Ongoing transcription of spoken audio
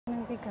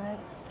be good.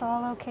 It's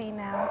all okay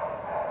now.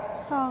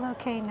 It's all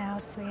okay now,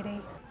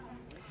 sweetie.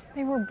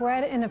 They were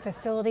bred in a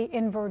facility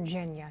in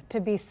Virginia to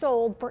be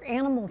sold for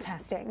animal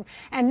testing.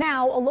 And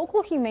now a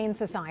local humane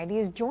society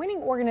is joining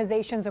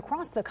organizations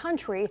across the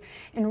country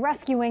in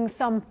rescuing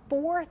some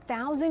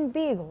 4,000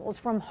 beagles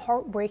from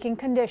heartbreaking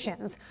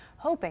conditions,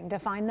 hoping to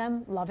find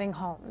them loving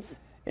homes.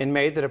 In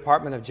May, the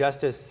Department of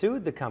Justice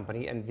sued the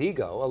company in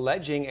Vigo,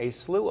 alleging a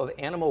slew of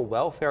Animal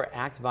Welfare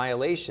Act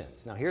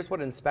violations. Now, here's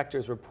what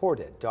inspectors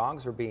reported.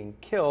 Dogs were being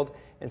killed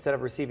instead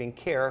of receiving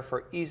care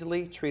for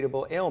easily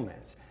treatable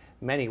ailments.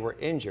 Many were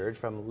injured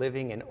from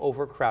living in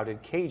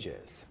overcrowded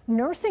cages.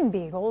 Nursing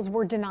beagles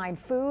were denied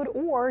food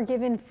or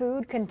given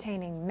food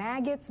containing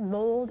maggots,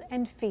 mold,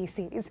 and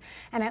feces.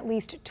 And at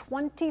least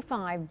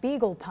 25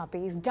 beagle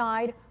puppies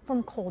died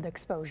from cold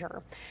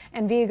exposure.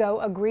 And Vigo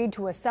agreed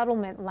to a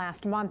settlement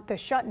last month to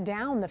shut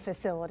down the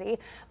facility,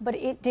 but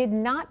it did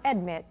not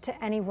admit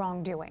to any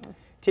wrongdoing.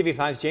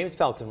 TV5's James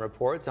Felton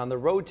reports on the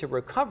road to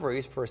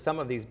recoveries for some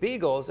of these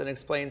beagles and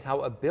explains how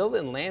a bill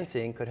in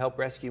Lansing could help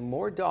rescue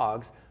more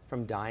dogs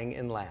from dying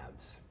in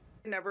labs.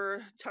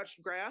 Never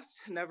touched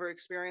grass, never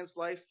experienced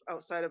life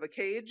outside of a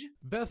cage.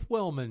 Beth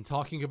Wellman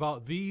talking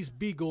about these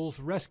beagles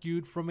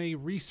rescued from a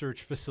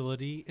research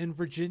facility in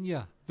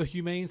Virginia. The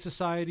Humane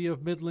Society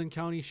of Midland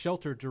County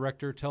Shelter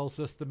Director tells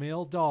us the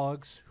male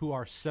dogs, who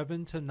are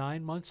 7 to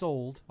 9 months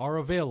old, are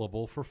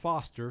available for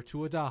foster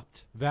to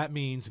adopt. That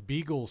means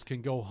beagles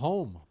can go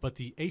home, but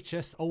the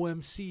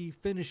HSOMC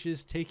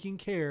finishes taking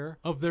care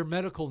of their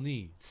medical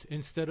needs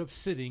instead of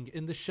sitting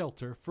in the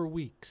shelter for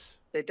weeks.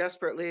 They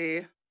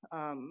desperately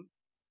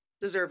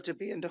deserve to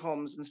be into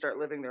homes and start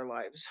living their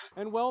lives.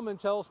 And Wellman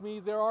tells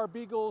me there are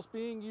beagles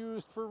being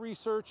used for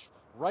research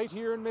right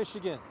here in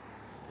Michigan.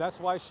 That's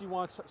why she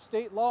wants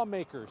state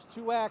lawmakers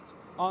to act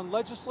on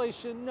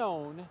legislation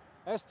known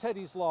as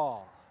Teddy's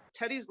Law.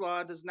 Teddy's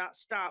Law does not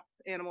stop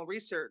animal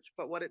research,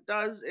 but what it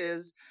does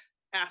is,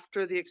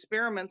 after the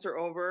experiments are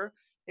over,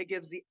 it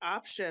gives the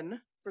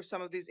option for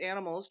some of these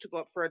animals to go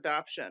up for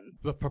adoption.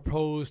 The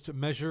proposed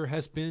measure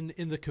has been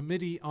in the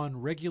Committee on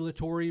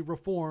Regulatory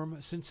Reform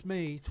since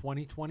May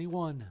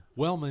 2021.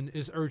 Wellman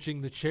is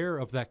urging the chair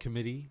of that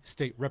committee,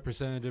 State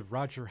Representative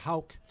Roger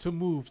Houck, to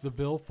move the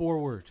bill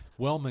forward.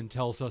 Wellman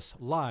tells us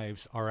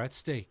lives are at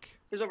stake.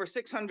 There's over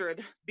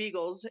 600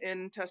 beagles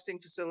in testing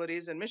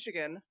facilities in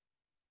Michigan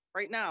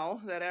right now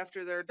that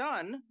after they're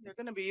done, they're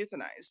going to be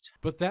euthanized.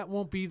 But that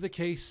won't be the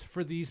case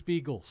for these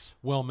beagles.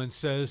 Wellman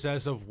says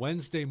as of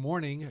Wednesday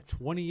morning,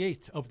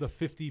 28 of the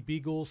 50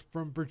 beagles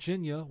from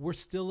Virginia were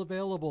still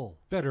available.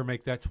 Better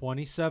make that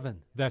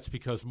 27. That's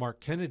because Mark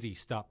Kennedy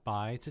stopped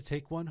by to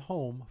take one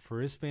home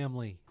for his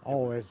family.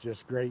 Oh, it's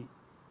just great.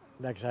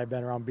 Next, I've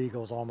been around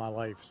beagles all my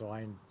life, so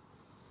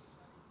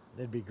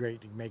it'd be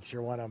great to make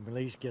sure one of them at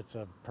least gets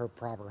a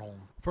proper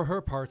home. For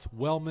her part,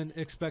 Wellman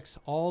expects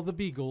all the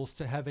beagles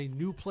to have a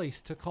new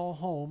place to call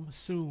home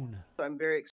soon. I'm very